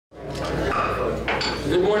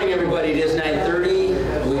Good morning, everybody. It is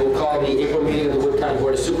 9:30. We will call the April meeting of the Wood County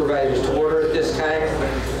Board of Supervisors to order at this time.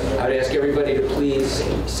 I would ask everybody to please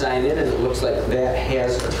sign in, and it looks like that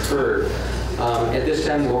has occurred. At this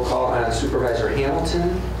time, we'll call on Supervisor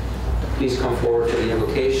Hamilton. Please come forward to the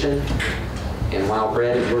invocation. And while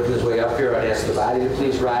Brad is working his way up here, I'd ask the body to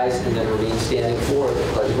please rise and then remain standing for the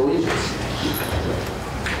Pledge of Allegiance.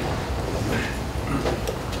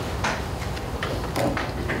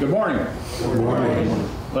 Good morning. Good morning.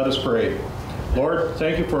 Let us pray. Lord,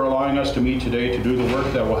 thank you for allowing us to meet today to do the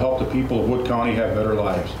work that will help the people of Wood County have better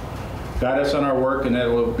lives. Guide us on our work, and that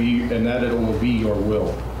it will be your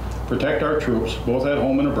will. Protect our troops, both at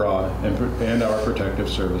home and abroad, and our protective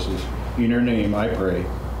services. In your name, I pray.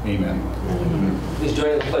 Amen. Please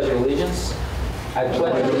join in the Pledge of Allegiance. I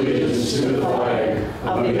pledge allegiance to the flag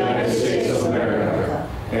of the United States of America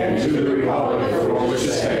and to the republic for which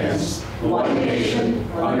it stands, one nation,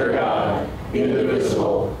 under God,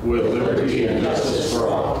 indivisible, with liberty and justice for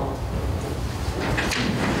all.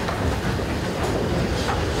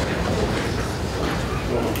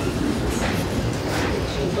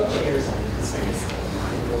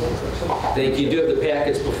 Thank you. You do have the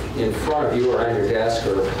packets in front of you or on your desk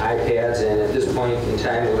or iPads, and at this point in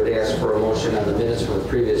time, we would ask for a motion on the minutes from the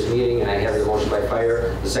previous meeting, and I have the motion by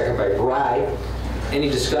Fire, the second by Bride. Any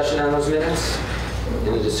discussion on those minutes?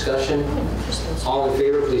 Any discussion? All in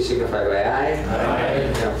favor, please signify by aye. Aye.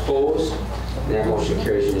 And opposed? And that motion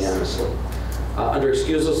carries unanimously. Under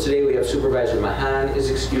excusals today, we have Supervisor Mahan is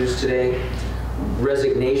excused today.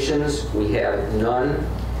 Resignations, we have none.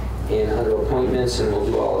 And under appointments, and we'll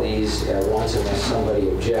do all of these at once unless somebody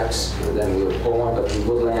objects, and then we will pull one, but the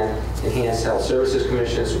Woodland Enhanced Health Services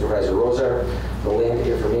Commission, Supervisor Rosar, the Land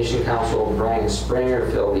Information Council, Brian Springer,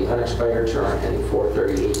 to fill the unexpired term ending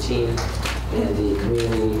 4/30/18, and the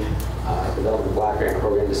Community Development Block Grant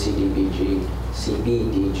Program, the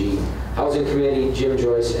CBDG Housing Committee, Jim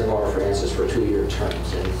Joyce and Laura Francis for 2-year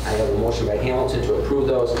terms. And I have a motion by Hamilton to approve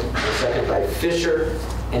those, and a second by Fisher.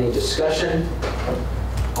 Any discussion?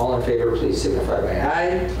 All in favor, please signify by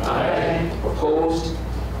aye. Aye. Opposed?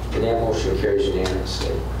 And that motion carries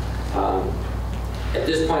unanimously. At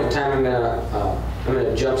this point in time, I'm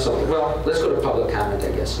gonna jump something. Well, let's go to public comment,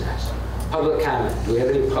 I guess, next. Public comment. Do we have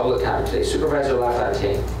any public comment today? Supervisor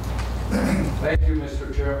LaFontaine. Thank you, Mr.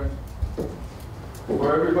 Chairman.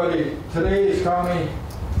 For everybody, today is County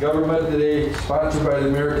Government Day, sponsored by the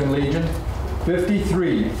American Legion.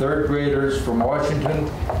 53 third graders from Washington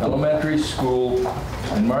Elementary School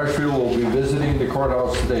in Marshfield will be visiting the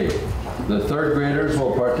courthouse today. The third graders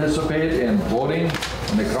will participate in voting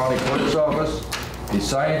in the county clerk's office, a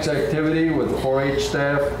science activity with 4-H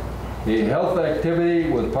staff, a health activity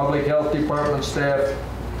with public health department staff.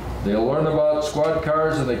 They'll learn about squad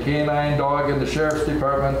cars and the canine dog in the sheriff's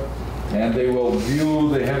department, and they will view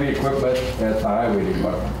the heavy equipment at the highway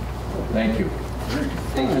department. Thank you.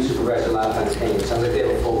 Thank you, Supervisor LaFontaine. Sounds like they have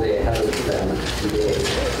a full day ahead of them today.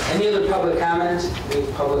 Any other public comment? Any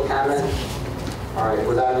public comment? All right,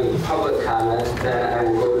 without any public comment, then I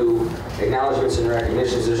will go to acknowledgments and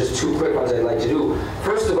recognitions. There's just 2 quick ones I'd like to do.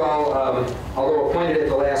 First of all, although appointed at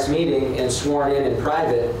the last meeting and sworn in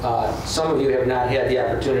private, some of you have not had the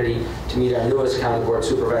opportunity to meet our newest County Board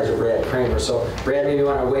Supervisor, Brad Kremer. So, Brad, maybe you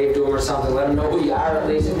want to wave to him or something, let him know who you are at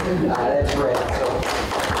least. That's Brad. So,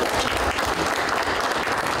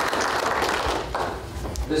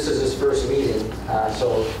 this is his first meeting,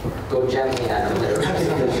 so go gently on him there,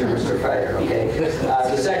 Mr. Fire, okay?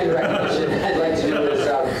 The second recognition I'd like to do is,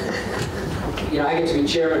 I get to be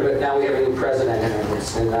chairman, but now we have a new president in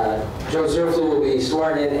this. And Joe Zurfluh will be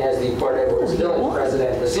sworn in as the Port Edwards Village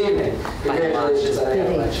president this evening. Congratulations on that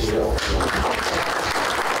election, Joe.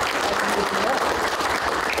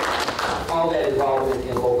 All that involvement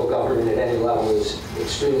in local government at any level is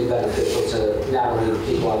extremely beneficial to not only the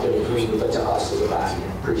people out there in the community, but to us as a body. I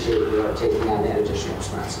appreciate you taking on that additional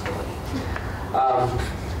responsibility.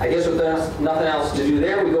 I guess with nothing else to do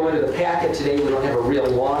there, we go into the packet today. We don't have a real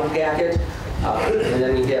long packet. And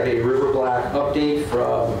then we have a river block update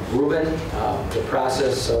from Ruben. The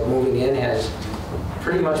process of moving in has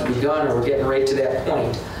pretty much begun, or we're getting right to that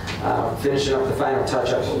point, finishing up the final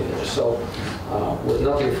touch-ups over there. So with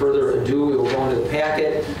nothing further ado, we will go into the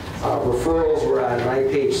packet. Referrals were on my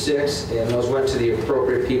page 6, and those went to the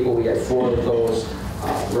appropriate people. We had 4 of those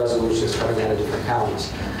resolutions coming out of different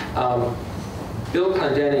counties. Bill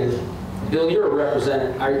Clendenning, Bill, you're a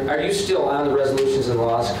representative. Are you still on the Resolutions and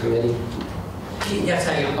Laws Committee? Yes,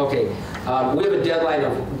 I am. Okay. We have a deadline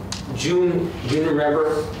of June, do you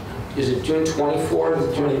remember? Is it June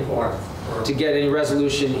 24th? 24th. to get any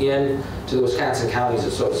resolution in to the Wisconsin Counties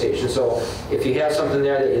Association. So if you have something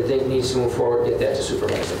there that you think needs to move forward, get that to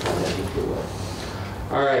Supervisor Clendenny, if you will.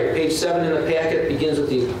 All right, page 7 in the packet begins with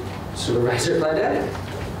the Supervisor Clendenny.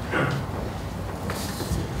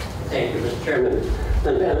 Thank you, Mr. Chairman.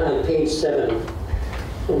 On page 7,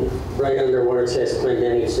 right under where it says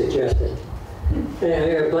Clendenny suggested,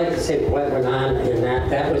 I'd like to say what went on in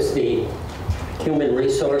that was the Human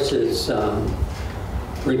Resources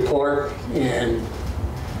report, and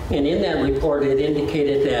in that report it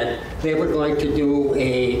indicated that they were going to do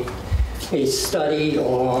a study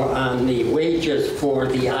on the wages for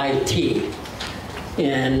the IT,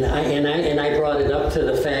 and I brought it up to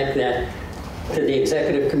the fact that to the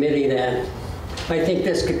executive committee that I think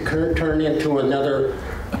this could turn into another,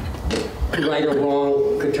 right or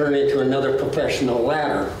wrong, could turn into another professional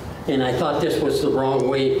ladder, and I thought this was the wrong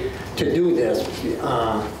way to do this.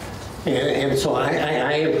 And so I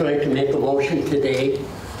am going to make a motion today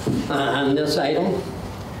on this item.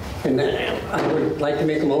 And I would like to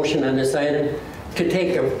make a motion on this item to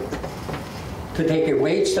take a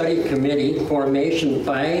wage study committee formation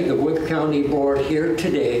by the Wood County Board here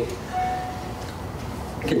today,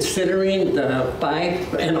 considering the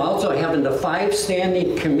 5, and also having the 5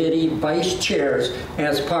 standing committee vice chairs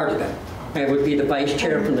as part of it. That would be the vice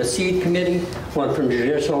chair from the Seed Committee, one from the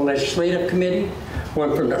Judicial Legislative Committee,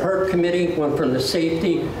 one from the HERB Committee, one from the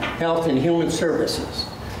Safety, Health, and Human Services.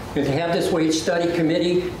 And to have this wage study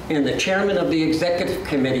committee, and the chairman of the executive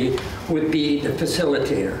committee would be the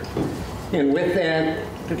facilitator. And with that,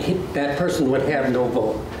 that person would have no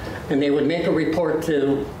vote. And they would make a report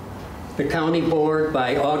to the county board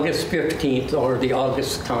by August 15th, or the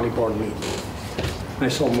August county board meeting. I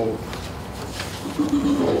so move.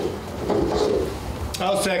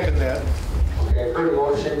 I'll second that. Okay, I've heard a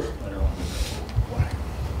motion.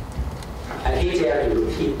 I hate to have you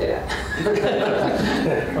repeat that. And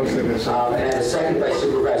a second by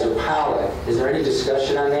Supervisor Powell. Is there any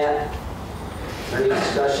discussion on that? Any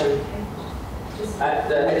discussion?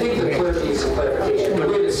 I think the clerk needs some clarification. We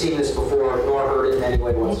haven't seen this before, nor heard it in any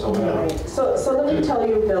way whatsoever. So let me tell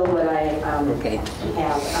you, Bill, what I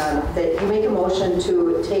have. That you make a motion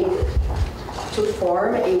to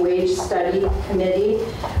form a wage study committee,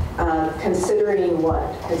 considering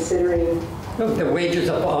what? Considering the wages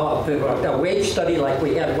of the wage study like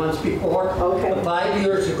we had once before. Okay. 5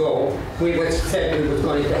 years ago, we said we were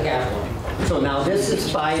going to have one. So now this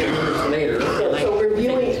is 5 years later. So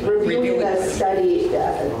reviewing the study.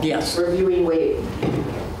 Yes. Reviewing wage.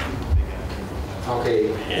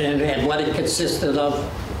 Okay. And what it consisted of,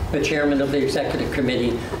 the chairman of the executive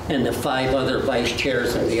committee and the 5 other vice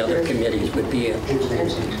chairs of the other committees would be it.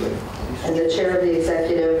 And the chair of the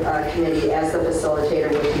executive committee as the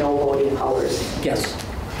facilitator with no voting powers. Yes.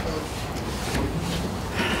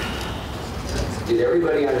 Did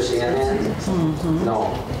everybody understand that? Mm-hmm.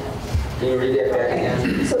 No. Can you read that back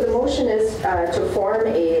again? So the motion is to form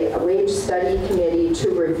a wage study committee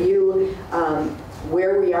to review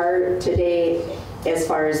where we are today as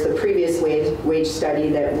far as the previous wage study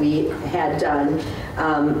that we had done.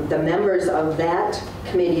 The members of that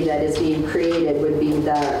committee that is being created would be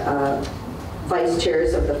the vice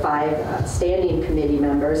chairs of the 5 standing committee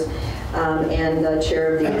members, and the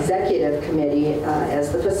chair of the executive committee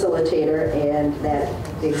as the facilitator, and that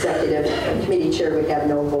the executive committee chair would have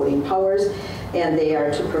no voting powers, and they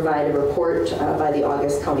are to provide a report by the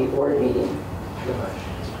August county board meeting.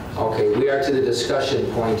 Okay, we are to the discussion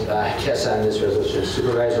point, I guess, on this resolution.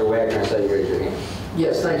 Supervisor Wagner, I saw you raise your hand.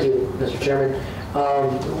 Yes, thank you, Mr. Chairman.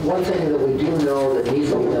 One thing that we do know that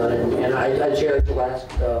needs to be done, and I chaired the last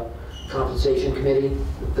compensation committee,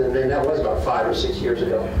 and that was about 5 or 6 years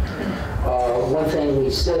ago. One thing we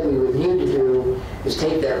said we would need to do is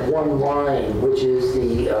take that one line, which is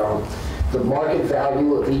the market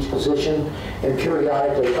value of each position, and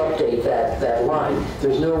periodically update that line.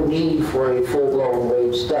 There's no need for a full-blown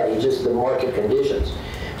wage study, just the market conditions.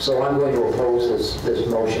 So I'm going to oppose this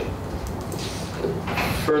motion.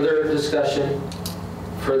 Further discussion?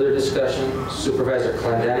 Further discussion? Supervisor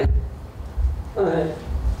Clendenny?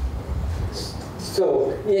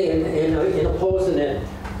 So in opposing it,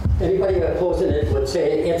 anybody opposing it would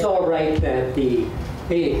say it's all right that the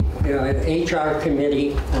HR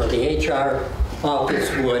committee or the HR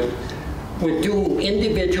office would do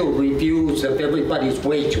individual reviews of everybody's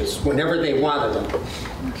wages whenever they wanted them,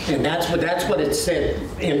 and that's what it said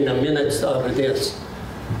in the minutes of this.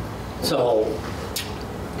 So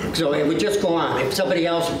it would just go on. If somebody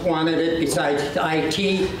else wanted it besides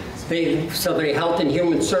IT, somebody Health and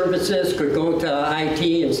Human Services could go to IT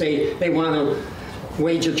and say they want a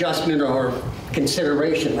wage adjustment or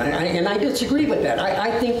consideration. And I disagree with that.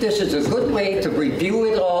 I think this is a good way to review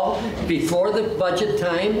it all before the budget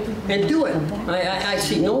time and do it. I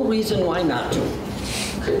see no reason why not to.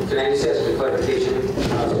 Can I just ask for clarification?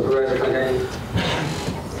 Supervisor Clendenny?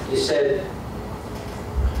 You said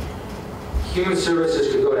human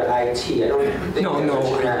services could go to IT. I don't think No, that's no,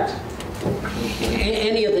 what you meant.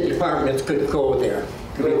 Any of the departments could go there,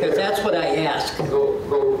 because that's what I asked. Go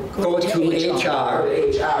to HR.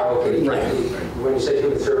 HR, okay. Right. When you said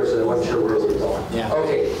human services, I wasn't sure where it was going. Yeah.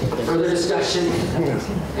 Okay, further discussion?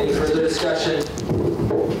 Any further discussion?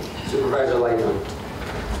 Supervisor Leichtnam.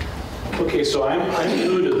 Okay, so I'm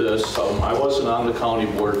new to this. I wasn't on the county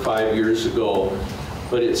board 5 years ago,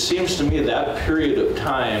 but it seems to me that period of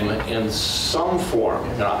time in some form,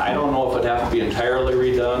 I don't know if it'd have to be entirely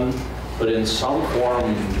redone, but in some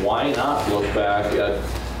form, why not look back at,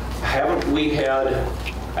 haven't we had,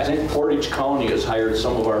 I think Portage County has hired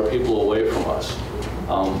some of our people away from us.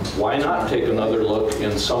 Why not take another look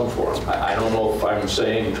in some form? I don't know if I'm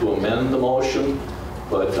saying to amend the motion,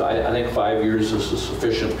 but I think 5 years is a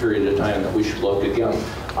sufficient period of time that we should look again.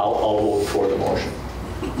 I'll vote for the motion.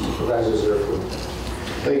 Supervisor Zurfluh.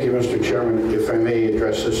 Thank you, Mr. Chairman. If I may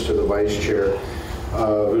address this to the Vice Chair.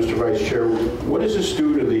 Mr. Vice Chair, what does this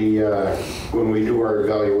do to the, when we do our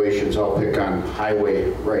evaluations, I'll pick on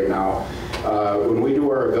highway right now. When we do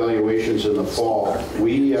our evaluations in the fall,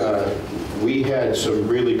 we had some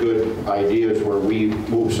really good ideas where we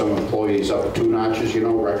moved some employees up 2 notches,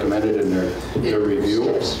 recommended in their review.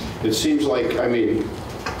 It seems like, I mean,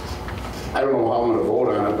 I don't know how I'm going to vote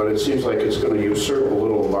on it, but it seems like it's going to usurp a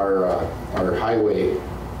little of our highway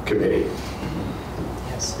committee.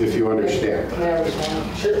 If you understand. Can I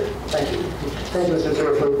respond? Sure. Thank you. Thank you, Mr.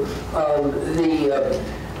 Zurfluh.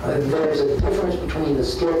 There's a difference between the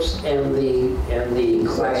STIPs and the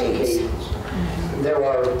classifications. There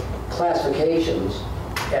are classifications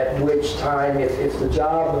at which time, if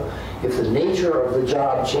the nature of the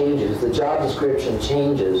job changes, the job description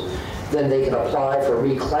changes, then they can apply for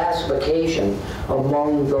reclassification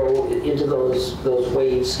into those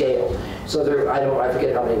wage scales. So I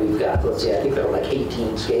forget how many we've got. Let's see, I think there are like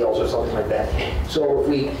 18 scales or something like that. So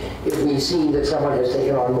if we see that someone has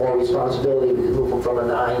taken on more responsibility, we can move them from a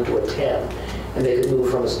 9 to a 10. And they could move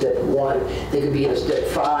from a step 1. They could be in a step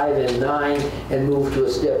 5 and 9 and move to a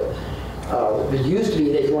step. It used to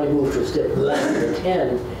be they could only move to a step 1 or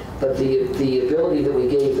 10. But the ability that we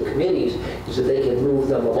gave the committees is that they can move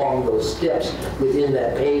them along those steps within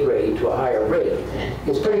that pay grade to a higher rate.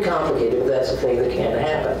 It's pretty complicated, but that's the thing that can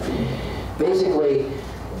happen. Basically,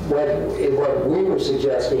 what we were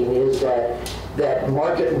suggesting is that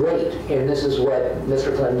market rate, and this is what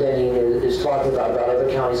Mr. Clendenny is talking about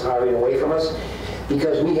other counties hiring away from us,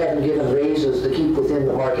 because we haven't given raises to keep within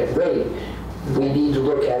the market rate, we need to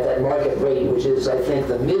look at that market rate, which is, I think,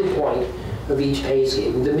 the midpoint of each pay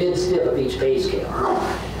scale, the mid-step of each pay scale.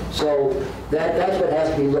 So that's what has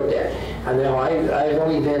to be looked at. And now I've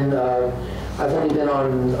only been the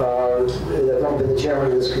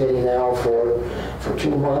chairman of this committee now for 2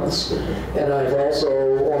 months, and I've also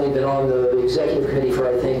only been on the executive committee for,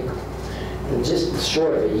 I think, just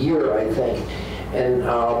short of a year, I think. And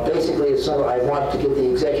basically, I want to get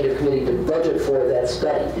the executive committee to budget for that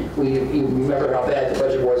study. You remember how bad the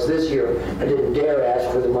budget was this year. I didn't dare ask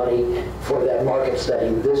for the money for that market study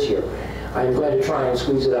this year. I'm going to try and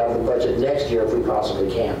squeeze it out of the budget next year if we possibly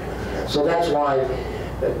can. So that's why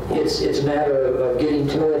it's a matter of getting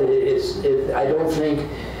to it. I don't think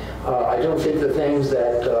the things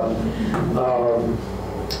that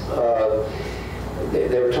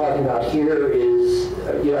they were talking about here is,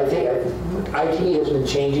 I think IT has been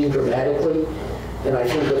changing dramatically, and I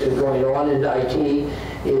think what's been going on in IT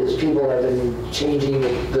is people have been changing,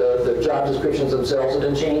 the job descriptions themselves have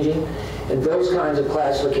been changing, and those kinds of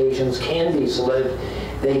classifications can be selected.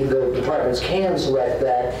 The departments can select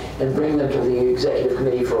that and bring them to the executive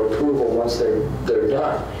committee for approval once they're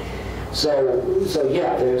done. So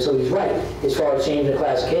yeah, so he's right. As far as changing the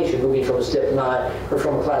classification, moving from a step 9 or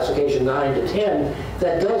from a classification 9 to 10,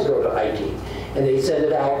 that does go to IT, and they send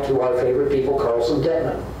it out to our favorite people, Carlson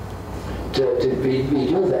Detman, to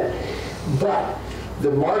redo that. But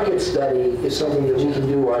the market study is something that we can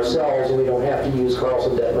do ourselves, and we don't have to use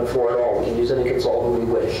Carlson Detman for it all. We can use any consultant we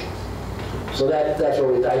wish. So that's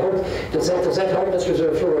what I hope. Does that help, Mr.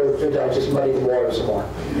 Zurfluh, or did I just muddy the water some more?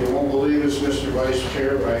 You won't believe this, Mr. Vice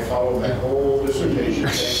Chair, but I followed that whole dissertation.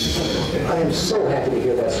 I am so happy to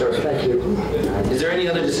hear that, sir. Thank you. Is there any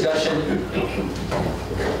other discussion?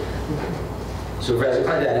 Supervisor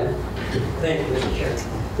Clendenny. Thank you, Mr. Chair.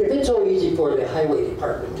 if it's so easy for the highway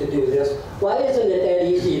department to do this, why isn't it that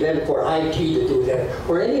easy then for IT to do that?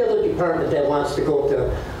 Or any other department that wants to go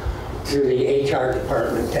to the HR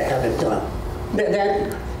department to have it done?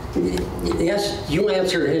 Yes, you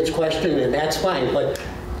answered his question and that's fine, but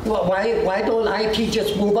well, why don't IT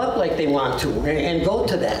just move up like they want to and go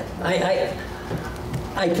to that?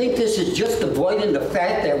 I think this is just avoiding the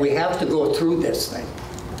fact that we have to go through this thing.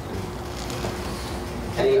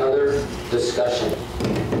 Any other discussion?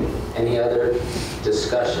 Any other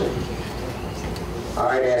discussion? All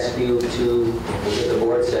right, I ask you to get the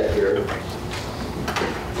board set here.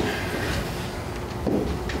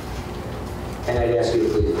 And I'd ask you to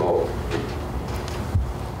please vote.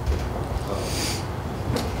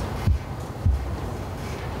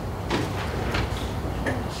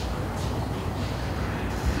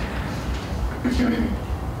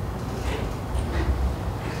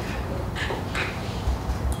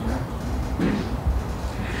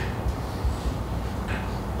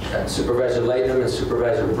 Supervisor Leichtnam and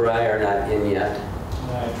Supervisor Brad are not in yet.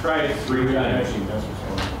 I tried reconnecting.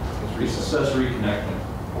 It says reconnecting.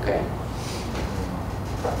 Okay.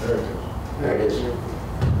 There it is. There it is.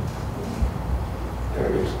 There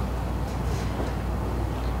it is.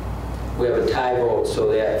 We have a tie vote, so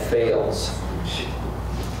that fails.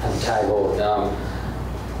 A tie vote. Now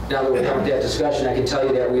that we're done with that discussion, I can tell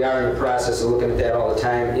you that we are in the process of looking at that all the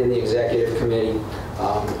time in the executive committee,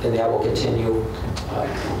 and that will continue.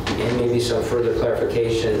 And maybe some further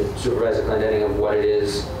clarification, Supervisor Clendenning, of what it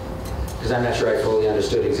is, because I'm not sure I fully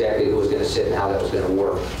understood exactly who was going to sit and how that was going to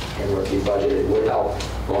work and what the budget would help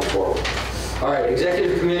going forward. All right,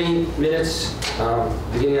 executive committee minutes,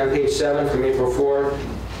 beginning on page 7 from April 4th,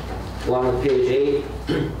 along with page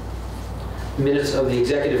 8. Minutes of the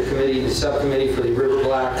executive committee, the subcommittee for the river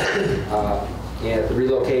block, and the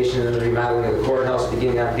relocation and the remodeling of the courthouse,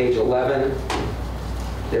 beginning on page 11.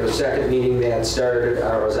 There was a second meeting that started,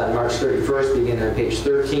 was on March 31st, beginning on page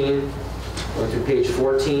 13, going through page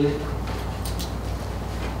 14.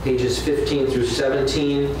 Pages 15 through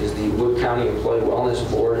 17 is the Wood County Employee Wellness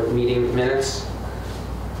Board meeting minutes.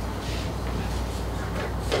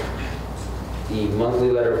 The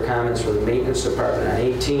monthly letter of comments from the Maintenance Department on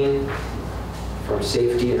 18, from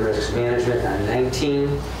Safety and Risk Management on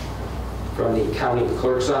 19, from the County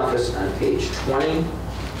Clerk's Office on page 20.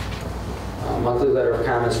 Monthly letter of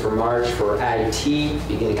comments for March for IT,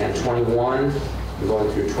 beginning on 21 and going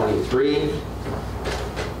through 23.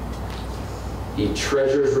 The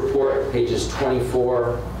Treasurer's Report, pages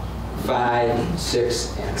 24, 5,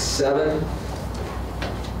 6, and 7.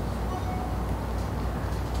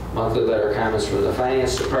 Monthly letter of comments from the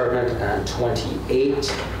Finance Department on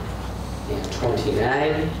 28 and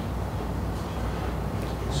 29.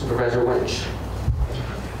 Supervisor Winch.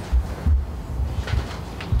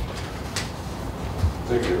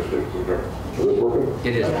 Thank you, Mr. Chair. Is this working?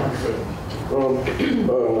 It is. On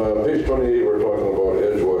page 28, we're talking about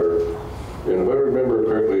Edgewater. And if I remember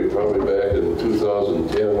correctly, probably back in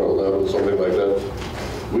 2010 or 11, something like that,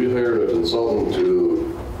 we hired a consultant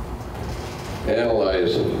to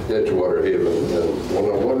analyze Edgewater Haven. And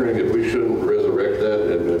I'm wondering if we shouldn't resurrect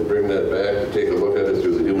that and bring that back to take a look at it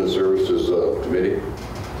through the Human Services Committee.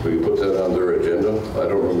 We can put that on their agenda. I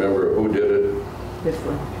don't remember who did it.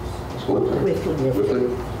 Whitley.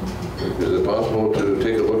 Is it possible to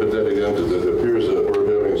take a look at that again? Because it appears that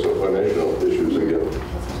we're having some financial issues again.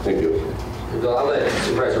 Thank you. Well, I'll let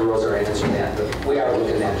Supervisor Rosa answer that, but we are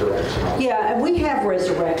looking in that direction. Yeah, and we have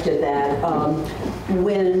resurrected that.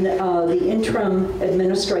 When the interim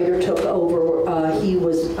administrator took over, he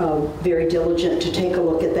was very diligent to take a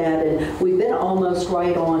look at that, and we've been almost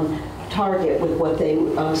right on target with what they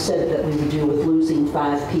said that we would do with losing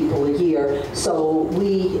 5 people a year. So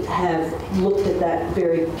we have looked at that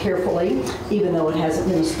very carefully. Even though it hasn't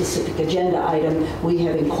been a specific agenda item, we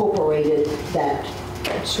have incorporated that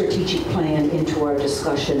strategic plan into our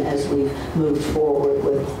discussion as we've moved forward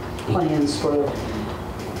with plans for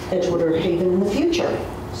Edgewater Haven in the future.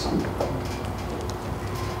 So.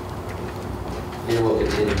 And we'll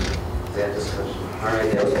continue that discussion. All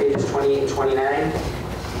right, that was pages 28 and 29.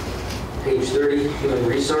 Page 30, Human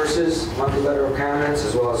Resources, monthly letter of comments,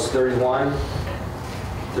 as well as 31.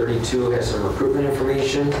 32 has some recruitment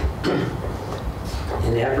information.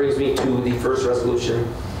 And that brings me to the first resolution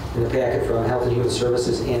in the packet from Health and Human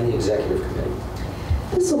Services and the Executive Committee.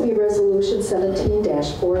 This will be Resolution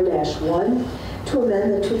 17-4-1 to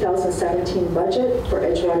amend the 2017 budget for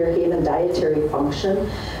Edgewater Haven Dietary Function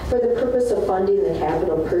for the purpose of funding the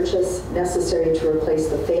capital purchase necessary to replace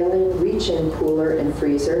the failing reach-in cooler and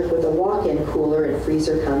freezer with a walk-in cooler and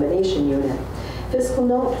freezer combination unit. Fiscal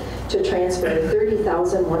note to transfer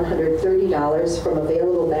 $30,130 from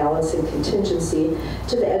available balance and contingency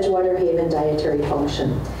to the Edgewater Haven dietary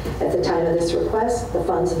function. At the time of this request, the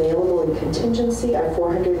funds available in contingency are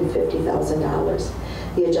 $450,000.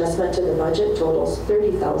 The adjustment to the budget totals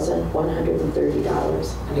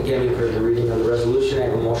 $30,130. And again, you've heard the reading of the resolution. I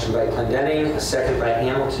have a motion by Clendenning, a second by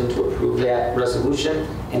Hamilton to approve that resolution.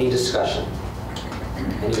 Any discussion?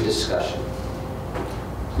 Any discussion?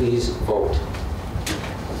 Please vote.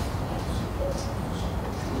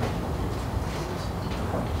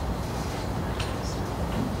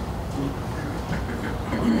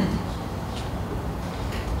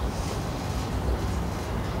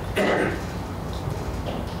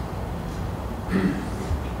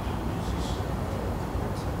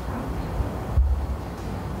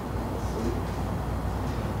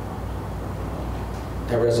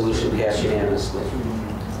 That resolution passed unanimously.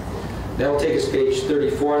 That will take us to page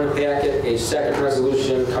 34 in the packet, a second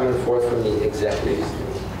resolution coming forth from the Executive Committee.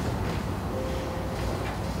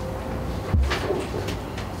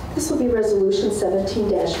 This will be Resolution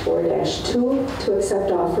 17-4-2 to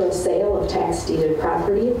accept offer of sale of tax deeded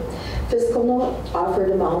property. Fiscal note,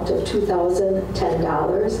 offered amount of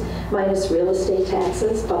 $2,010 minus real estate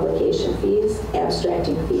taxes, publication fees,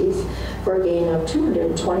 abstracting fees, for a gain of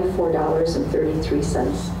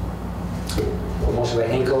 $224.33. A motion by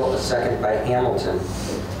Hinkle, a second by Hamilton.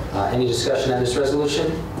 Any discussion on this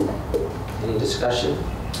resolution? Any discussion?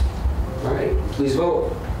 All right, please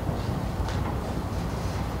vote.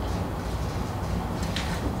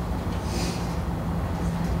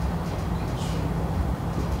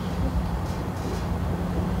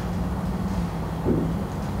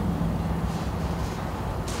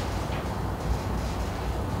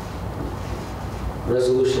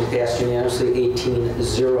 Resolution passed unanimously,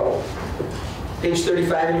 18-0. Page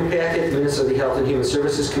 35 in your packet, minutes of the Health and Human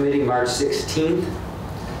Services Committee, March 16th.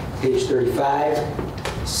 Page 35,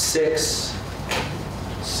 6,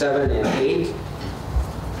 7, and 8.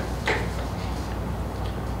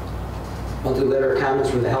 Monthly letter of comments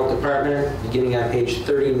from the Health Department, beginning on page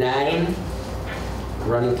 39,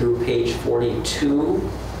 running through page 42,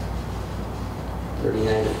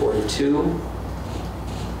 39 to 42.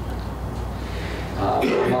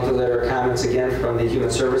 Monthly letter of comments again from the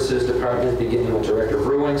Human Services Department, beginning with Director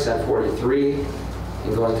Bruins at 43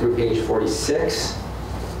 and going through page 46.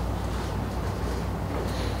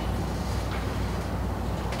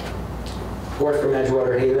 Report from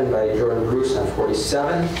Edgewater Haven by Jordan Bruce on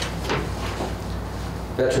 47.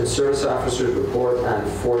 Veteran Service Officers report on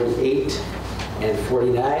 48 and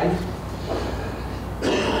 49.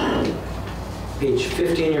 Page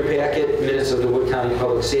 50 in your packet, minutes of the Wood County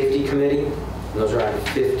Public Safety Committee. And those are on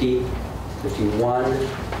 50, 51,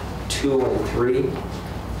 2, and 3. So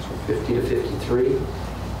 50 to 53.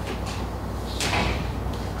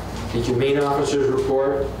 The Humane Officers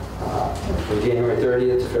report from January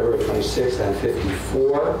 30th to February 26th on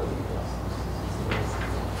 54.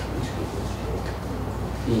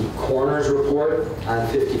 The Coroner's report on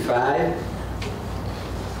 55.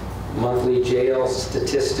 Monthly jail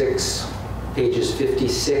statistics, pages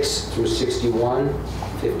 56 through 61.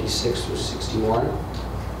 56 through 61.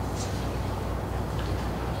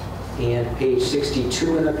 And page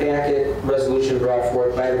 62 in the packet, resolution brought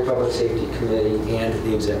forth by the Public Safety Committee and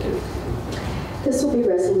the Executive Committee. This will be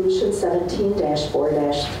Resolution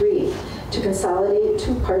 17-4-3 to consolidate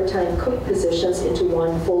 2 part-time cook positions into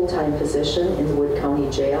 1 full-time position in the Wood County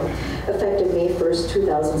Jail, effective May 1st,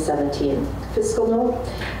 2017. Fiscal note,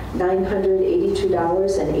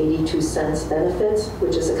 $982.82 benefits,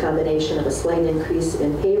 which is a combination of a slight increase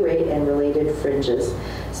in pay rate and related fringes.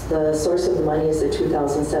 The source of the money is the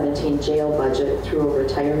 2017 jail budget through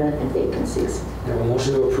retirement and vacancies. I have a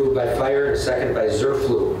motion to approve by Fire and a second by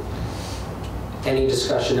Zurfluh. Any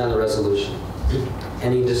discussion on the resolution?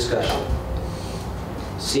 Any discussion?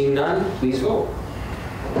 Seeing none, please vote.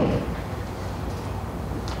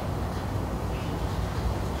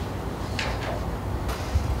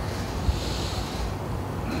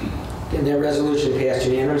 And that resolution passed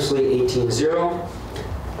unanimously, 18-0.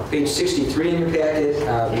 Page 63 in your packet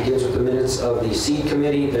begins with the minutes of the Seed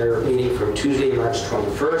Committee. They're meeting from Tuesday, March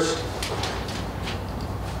 21st.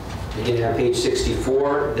 Beginning on page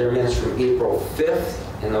 64, their minutes from April 5th,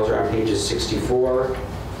 and those are on pages 64,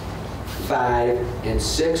 5, and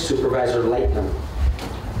 6. Supervisor Leichtnam.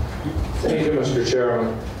 Thank you, Mr.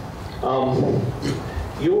 Chairman.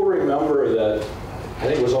 You will remember that I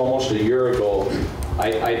think it was almost a year ago,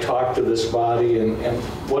 I talked to this body and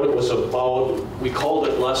what it was about. We called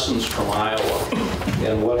it Lessons from Iowa,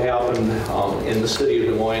 and what happened in the city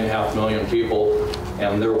of Des Moines, 500,000 people,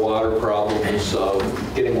 and their water problems,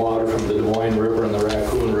 getting water from the Des Moines River and the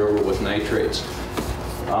Raccoon River with nitrates.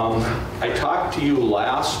 I talked to you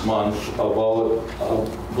last month about a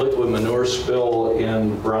liquid manure spill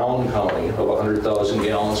in Brown County of 100,000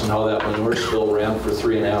 gallons and how that manure spill ran for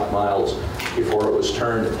 3.5 miles before it was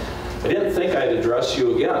turned. I didn't think I'd address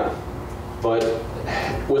you again, but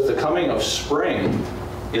with the coming of spring,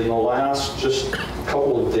 in the last just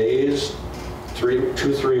couple of days,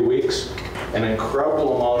 2-3 weeks, an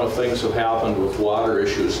incredible amount of things have happened with water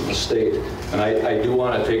issues in the state. And I do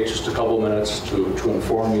want to take just a couple minutes to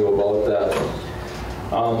inform you about that.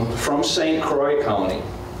 From St. Croix County,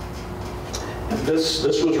 this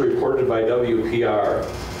was reported by WPR.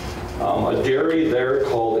 A dairy there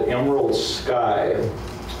called Emerald Sky,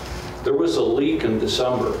 there was a leak in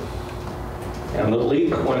December. And the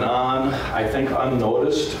leak went on, I think,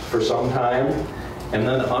 unnoticed for some time, and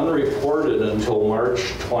then unreported until March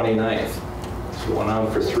 29th. So it went on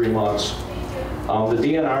for 3 months. The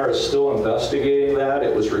DNR is still investigating that.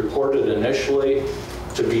 It was reported initially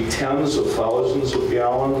to be tens of thousands of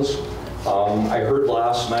gallons. I heard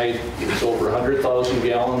last night it's over 100,000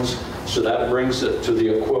 gallons, so that brings it to the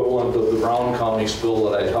equivalent of the Brown County spill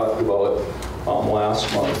that I talked about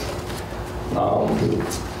last month.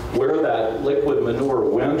 Where that liquid manure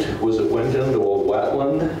went was it went into a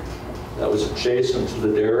wetland that was adjacent to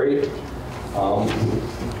the dairy.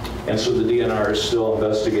 And so the DNR is still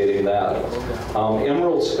investigating that.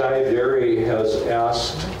 Emerald Sky Dairy has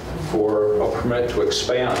asked for a permit to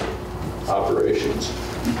expand operations.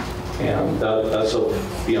 And that's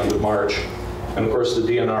at the end of March. And of course the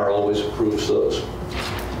DNR always approves those.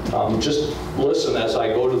 Just listen as I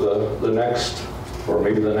go to the next, or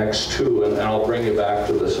maybe the next two, and I'll bring you back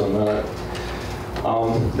to this in a minute.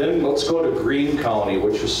 Then let's go to Greene County,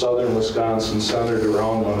 which is southern Wisconsin, centered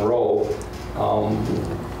around Monroe.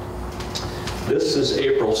 This is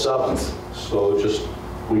April 7th, so just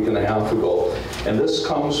a week and a half ago. And this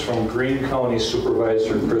comes from Greene County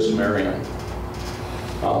Supervisor Chris Marion.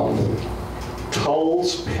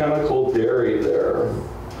 Tull's Pinnacle Dairy there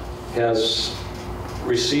has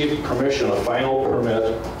received permission, a final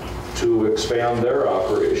permit, to expand their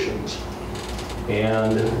operations.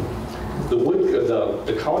 And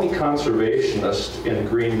the county conservationist in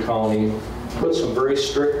Greene County put some very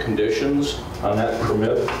strict conditions on that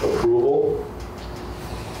permit approval.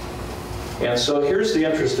 And so here's the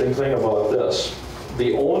interesting thing about this.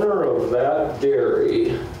 The owner of that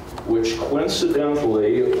dairy, which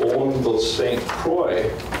coincidentally owned the St. Croix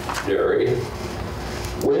dairy,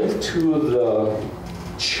 went to the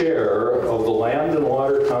chair of the Land and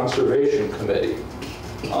Water Conservation Committee.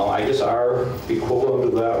 I guess our equivalent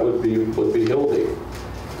of that would be Hildy,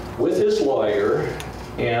 with his lawyer,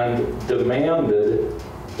 and demanded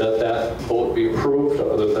that vote be approved,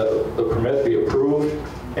 that the permit be approved,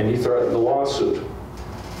 and he threatened a lawsuit.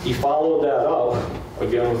 He followed that up,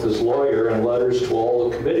 again with his lawyer, and letters to all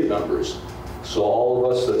the committee members. So all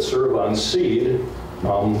of us that serve on SEED,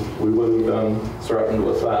 we would have been threatened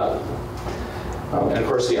with that. And of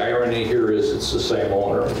course the irony here is it's the same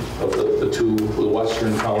owner of the two, the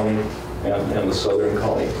Western County and the Southern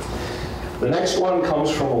County. The next one comes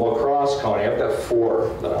from La Crosse County. I've got 4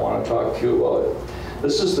 that I want to talk to you about.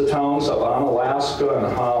 This is the towns of Onalaska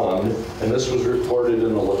and Holland, and this was reported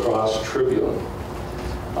in the La Crosse Tribune.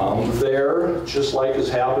 There, just like has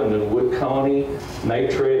happened in Wood County,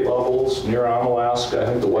 nitrate levels near Onalaska, I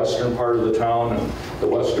think the western part of the town and the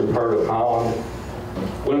western part of Holland,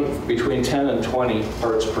 went between 10 and 20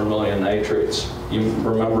 parts per million nitrates. You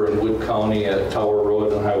remember in Wood County at Tower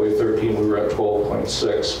Road and Highway 13, we were at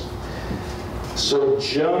 12.6. So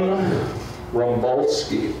Jim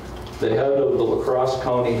Rumbalski, the head of the La Crosse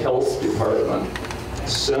County Health Department,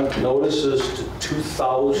 sent notices to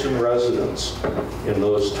 2,000 residents in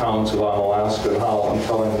those towns of Onalaska and Holland,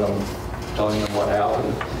 telling them what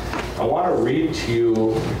happened. I want to read to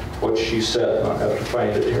you what she said. I have to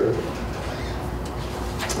find it here.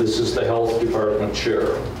 This is the Health Department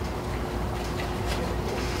chair.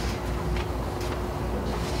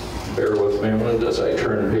 Bear with me a minute as I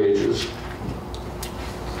turn pages.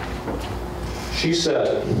 She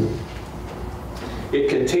said, it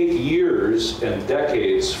can take years and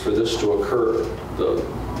decades for this to occur,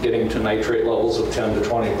 getting to nitrate levels of 10 to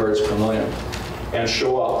 20 parts per million, and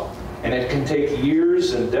show up. And it can take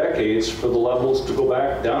years and decades for the levels to go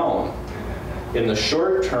back down. In the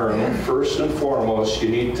short term, first and foremost, you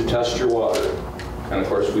need to test your water. And of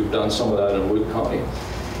course, we've done some of that in Wood County.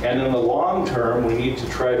 And in the long term, we need to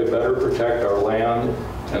try to better protect our land,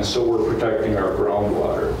 and so we're protecting our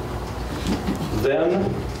groundwater.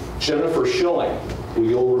 Then, Jennifer Schilling, who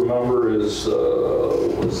you'll remember is,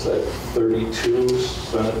 was that 32,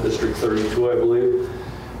 Senate District 32, I believe.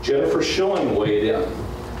 Jennifer Schilling weighed in,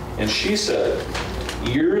 and she said,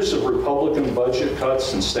 years of Republican budget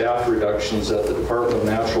cuts and staff reductions at the Department of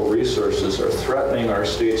Natural Resources are threatening our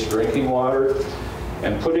state's drinking water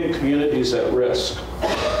and putting communities at risk.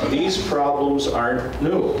 These problems aren't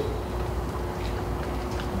new,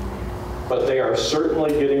 but they are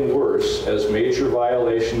certainly getting worse as major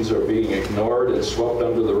violations are being ignored and swept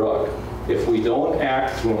under the rug. If we don't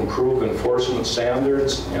act to improve enforcement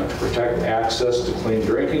standards and to protect access to clean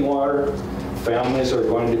drinking water, families are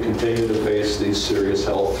going to continue to face these serious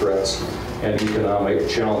health threats and economic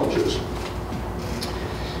challenges.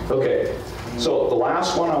 Okay, so the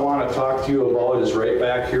last one I want to talk to you about is right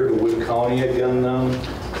back here to Wood County again then.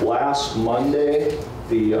 Last Monday,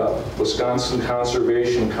 the Wisconsin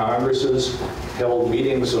Conservation Congresses held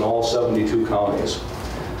meetings in all 72 counties.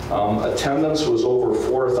 Attendance was over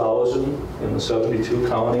 4,000 in the 72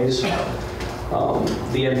 counties.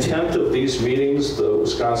 The intent of these meetings, the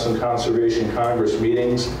Wisconsin Conservation Congress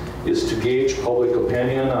meetings, is to gauge public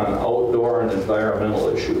opinion on outdoor and environmental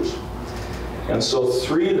issues. And so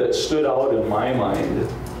three that stood out in my mind,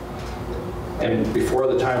 and before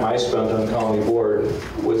the time I spent on county board,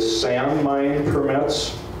 was sand mine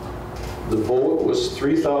permits. The vote was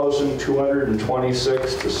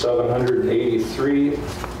 3,226 to 783,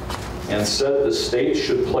 and said the state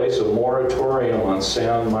should place a moratorium on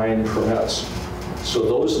sand mine permits. So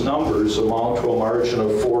those numbers amount to a margin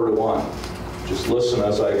of 4-1. Just listen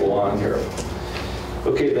as I go on here.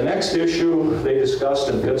 Okay, the next issue they discussed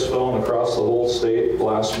in Pittsville and across the whole state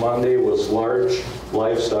last Monday was large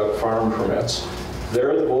livestock farm permits.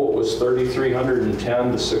 There the vote was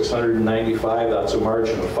 3,310 to 695. That's a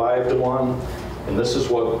margin of 5-1. And this is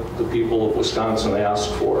what the people of Wisconsin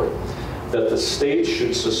asked for, that the state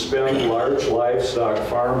should suspend large livestock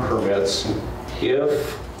farm permits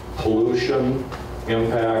if pollution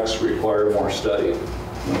impacts require more study.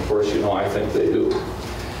 And of course, you know, I think they do.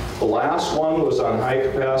 The last one was on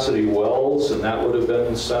high-capacity wells, and that would have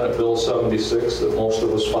been Senate Bill 76 that most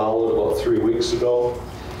of us followed about 3 weeks ago.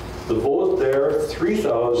 The vote there,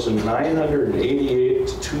 3,988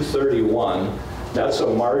 to 231. That's a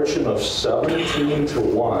margin of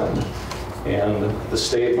 17-1. And the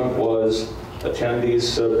statement was, attendees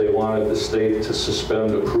said they wanted the state to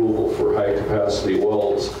suspend approval for high-capacity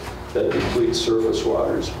wells that deplete surface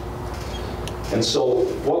waters. And so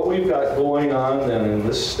what we've got going on then in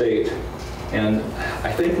this state, and I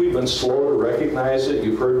think we've been slow to recognize it,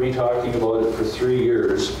 you've heard me talking about it for 3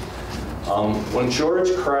 years. When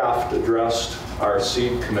George Kraft addressed our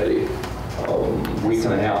seed committee a week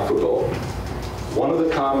and a half ago, one of the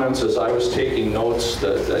comments as I was taking notes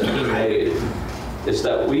that he made is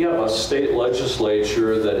that we have a state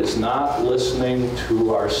legislature that is not listening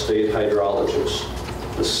to our state hydrologists.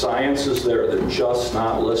 The science is there, they're just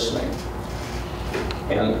not listening.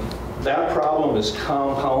 And that problem is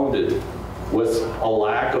compounded with a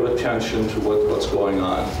lack of attention to what's going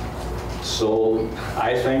on. So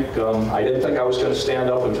I think, I didn't think I was going to stand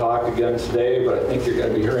up and talk again today, but I think you're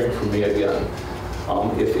going to be hearing from me again.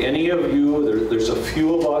 If any of you, there's a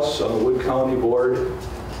few of us on the Wood County Board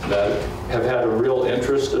that have had a real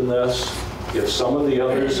interest in this. If some of the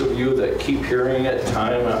others of you that keep hearing it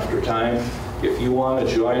time after time, if you want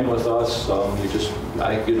to join with us, I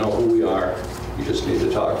think you know who we are. You just need to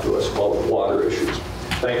talk to us about water issues.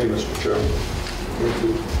 Thank you, Mr. Chairman. Thank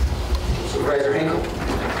you. Supervisor Hinkle.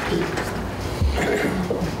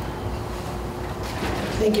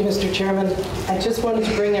 Thank you, Mr. Chairman. I just wanted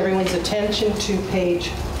to bring everyone's attention to page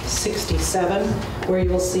 67, where you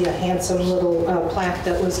will see a handsome little plaque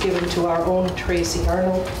that was given to our own Tracy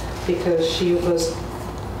Arnold, because she was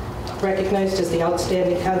recognized as the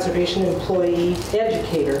Outstanding Conservation Employee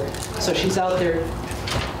Educator. So she's out there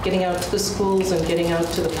getting out to the schools and getting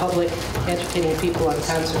out to the public, educating people on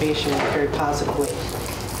conservation in a very positive way.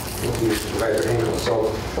 Thank you, Supervisor Hinkle.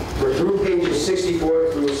 So we're through pages 64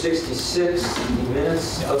 through 66, the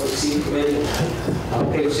minutes of the seed committee.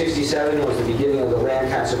 Page 67 was the beginning of the Land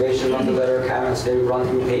Conservation Monthly Letter. Comments they run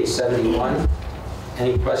through page 71.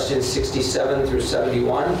 Any questions 67 through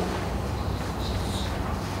 71?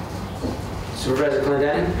 Supervisor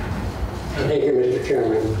Clendenin? Thank you, Mr.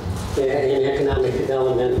 Chairman. In economic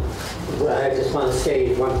development, I just want to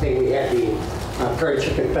say one thing. We had the Prairie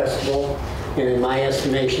Chicken Festival, and in my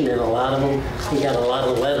estimation, in a lot of them, we got a lot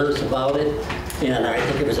of letters about it, and I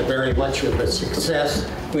think it was very much of a success.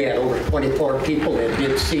 We had over 24 people that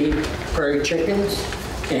did see prairie chickens,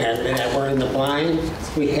 and that were in the blind.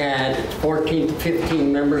 We had 14 to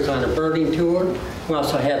 15 members on a birding tour. We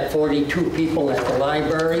also had 42 people at the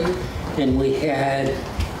library, and we had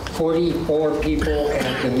 44 people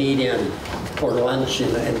at the meet-in for lunch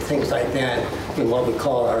and things like that in what we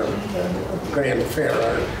call our grand fair,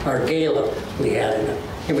 our gala we had.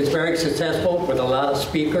 It was very successful with a lot of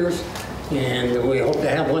speakers, and we hope to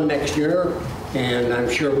have one next year, and I'm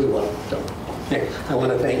sure we will. So I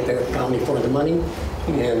want to thank the county for the money,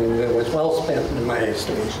 and it was well spent in my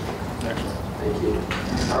estimation. Thank you.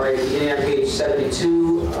 All right, beginning on page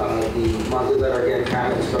 72, the monthly letter again,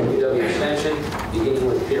 comments from UW Extension, beginning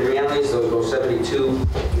with Peter Manley's, those go 72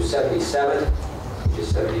 through 77, pages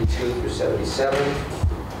 72 through 77.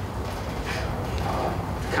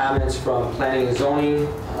 Comments from Planning and Zoning,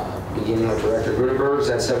 beginning with Director Grudenberg's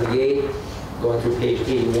at 78, going through page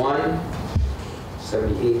 81,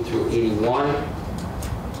 78 through 81.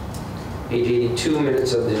 Page 82,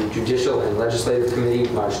 minutes of the Judicial and Legislative Committee,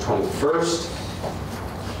 March 21st.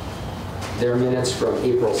 Their minutes from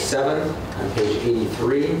April 7th on page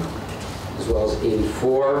 83, as well as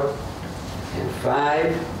 84 and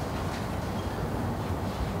 5.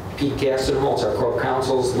 Pete Gastenholtz, our Corp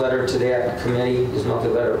Counsel's letter to that committee, his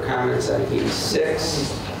monthly letter of comments on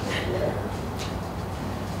 86.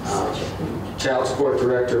 Child Support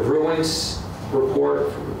Director Ruing's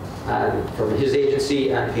report from his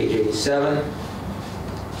agency on page 87.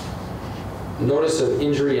 Notice of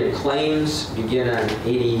injury and claims begin on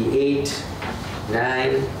 88,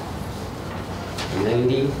 9,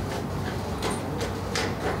 90.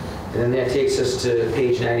 And then that takes us to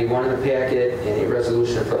page 91 in the packet and a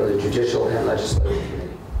resolution from the Judicial and Legislative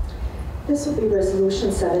Committee. This will be Resolution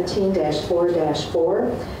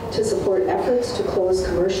 17-4-4 to support efforts to close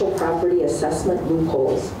commercial property assessment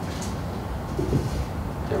loopholes.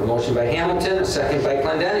 I have a motion by Hamilton, a second by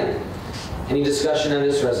Clendenning. Any discussion on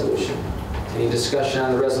this resolution? Any discussion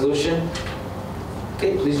on the resolution?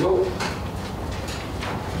 Okay, please vote.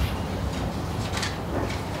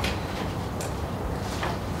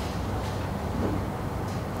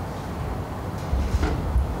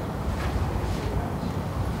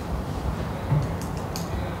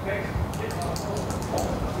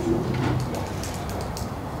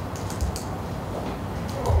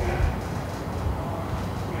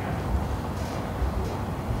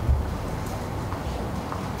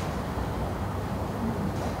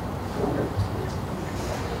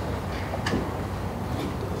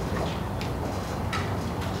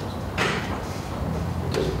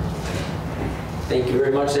 Thank you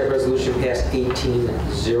very much. That resolution passed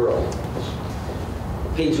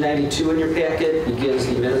 18-0. Page 92 in your packet begins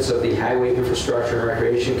the minutes of the Highway Infrastructure and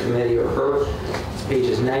Recreation Committee, or HERC. It's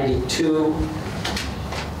pages 92,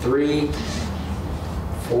 3,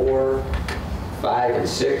 4, 5, and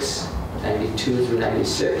 6, 92 through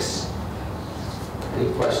 96.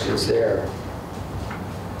 Any questions there?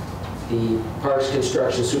 The Parks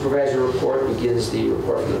Construction Supervisor report begins the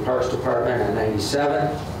report from the Parks Department on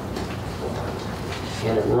 97.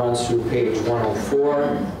 And it runs through page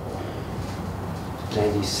 104,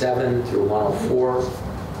 97 through 104.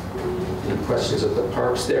 Any questions of the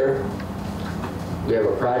parks there? We have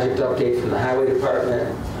a project update from the Highway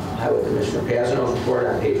Department, Highway Commissioner Pazano's report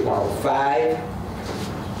on page 105.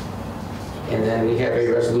 And then we have a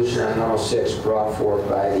resolution on 106 brought forth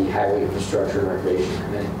by the Highway Infrastructure and Recreation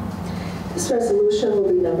Committee. This resolution will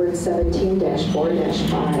be numbered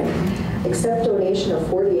 17-4-5. Accept donation of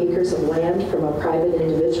 40 acres of land from a private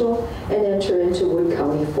individual and enter into Wood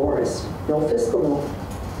County Forest. No fiscal note.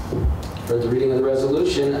 For the reading of the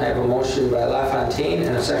resolution, I have a motion by LaFontaine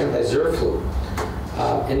and a second by Zurfluh.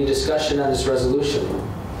 Any discussion on this resolution?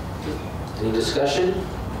 Any discussion?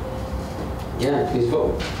 Yeah, please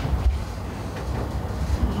vote.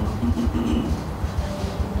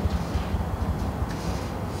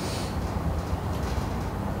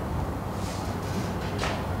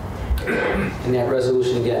 And that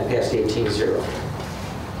resolution again passed 18-0.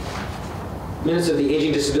 Minutes of the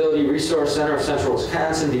Aging Disability Resource Center of Central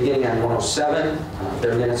Wisconsin beginning on 107.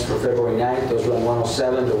 Their minutes for February 9th, those run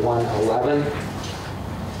 107 to 111.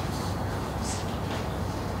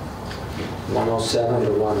 107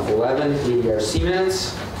 to 111. EDRC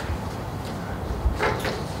minutes.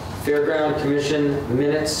 Fairground Commission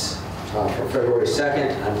minutes for February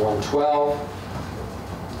 2nd on 112.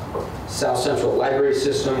 South Central Library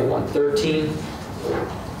System 113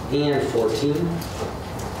 and 14.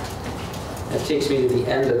 That takes me to the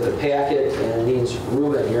end of the packet, and it means,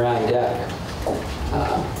 Ruben, you're on deck.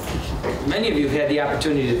 Many of you have had the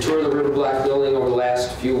opportunity to tour the River Block building over the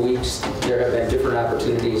last few weeks. There have been different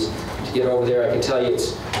opportunities to get over there. I can tell you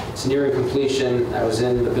it's nearing completion. I was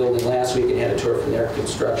in the building last week and had a tour from their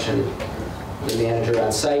construction manager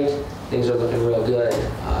on site. Things are looking real good,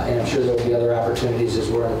 and I'm sure there'll be other opportunities as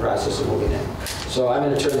we're in the process of moving in. So I'm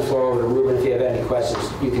going to turn the floor over to Ruben. If you have any questions,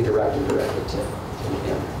 you can direct them directly to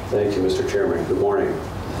him. Thank you, Mr. Chairman. Good morning.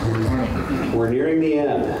 We're nearing the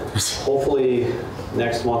end. Hopefully,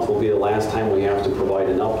 next month will be the last time we have to provide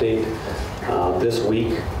an update. This week,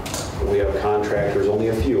 we have contractors, only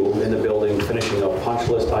a few, in the building finishing up punch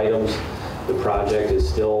list items. The project is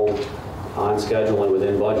still on schedule and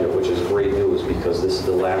within budget, which is great news because this is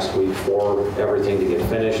the last week for everything to get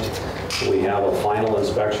finished. We have a final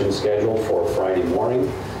inspection scheduled for Friday morning,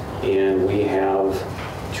 and we have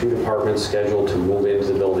 2 departments scheduled to move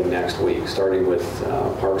into the building next week, starting with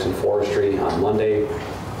Parks and Forestry on Monday,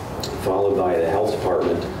 followed by the Health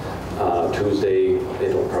Department Tuesday.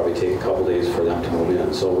 It'll probably take a couple days for them to move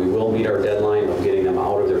in. So we will meet our deadline of getting them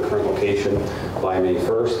out of their current location by May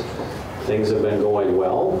 1st. Things have been going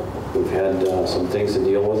well. We've had some things to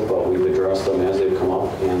deal with, but we've addressed them as they've come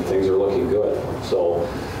up, and things are looking good. So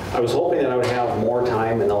I was hoping that I would have more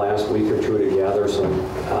time in the last week or two to gather some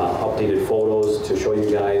updated photos to show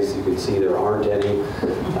you guys. You can see there aren't any.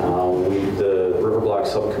 The River Block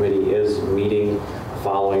Subcommittee is meeting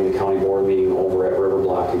following the county board meeting over at River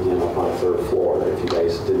Block again up on the 3rd floor. If you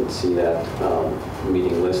guys didn't see that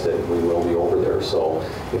meeting listed, we will be over there. So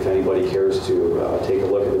if anybody cares to take a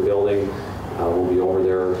look at the building, we'll be over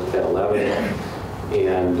there at 11.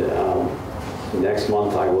 And next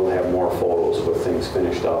month I will have more photos with things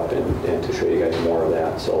finished up and to show you guys more of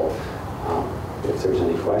that. So if there's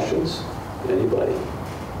any questions, anybody?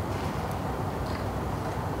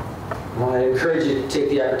 Well, I encourage you to take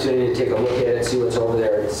the opportunity to take a look at it, see what's over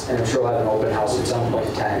there, and I'm sure we'll have an open house at some point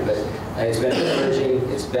in time, but it's been encouraging,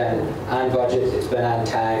 it's been on budget, it's been on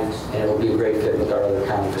time, and it will be a great fit with our other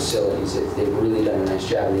county facilities. They've really done a nice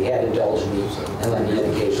job, and they had indulged me and let me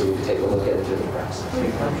in occasionally to take a look at it through the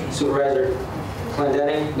process. Supervisor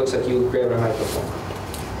Clendenning, looks like you grabbed a microphone.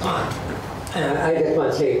 I just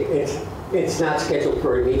want to say it's not scheduled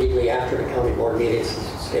for immediately after the county board meeting. It's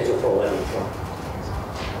scheduled for 11 o'clock.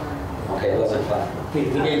 Okay, 11 o'clock. We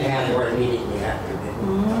didn't have more immediately after.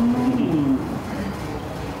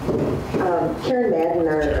 Karen Madden,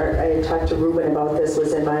 I talked to Ruben about this,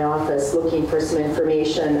 was in my office looking for some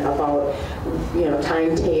information about,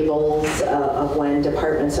 timetables of when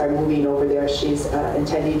departments are moving over there. She's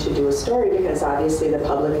intending to do a story because obviously the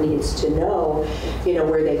public needs to know,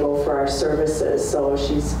 where they go for our services. So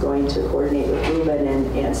she's going to coordinate with Ruben,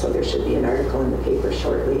 and so there should be an article in the paper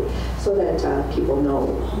shortly so that people know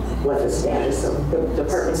what the status of the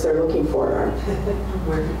departments they're looking for are.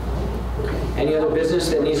 Any other business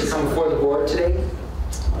that needs to come before the board today?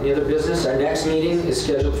 Any other business? Our next meeting is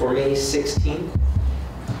scheduled for May 16th.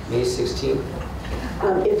 May 16th.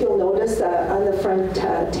 If you'll notice on the front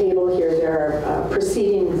table here, there are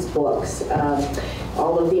proceedings books,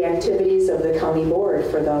 all of the activities of the county board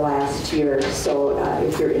for the last year. So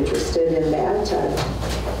if you're interested in that,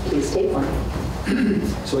 please take one.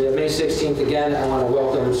 So we have May 16th again. I want to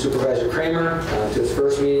welcome Supervisor Kremer to his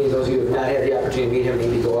first meeting. Those of you who have not had the opportunity to meet him,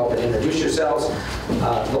 maybe go up and introduce yourselves.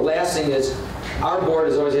 The last thing is, our board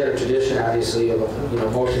has always had a tradition, obviously, of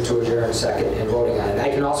motion to adjourn second and voting on it. I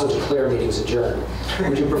can also declare meetings adjourned.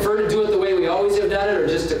 Would you prefer to do it the way we always have done it, or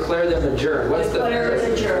just declare them adjourned? Declare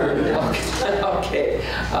it adjourned. Okay.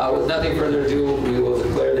 With nothing further ado, we will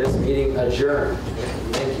declare this meeting adjourned.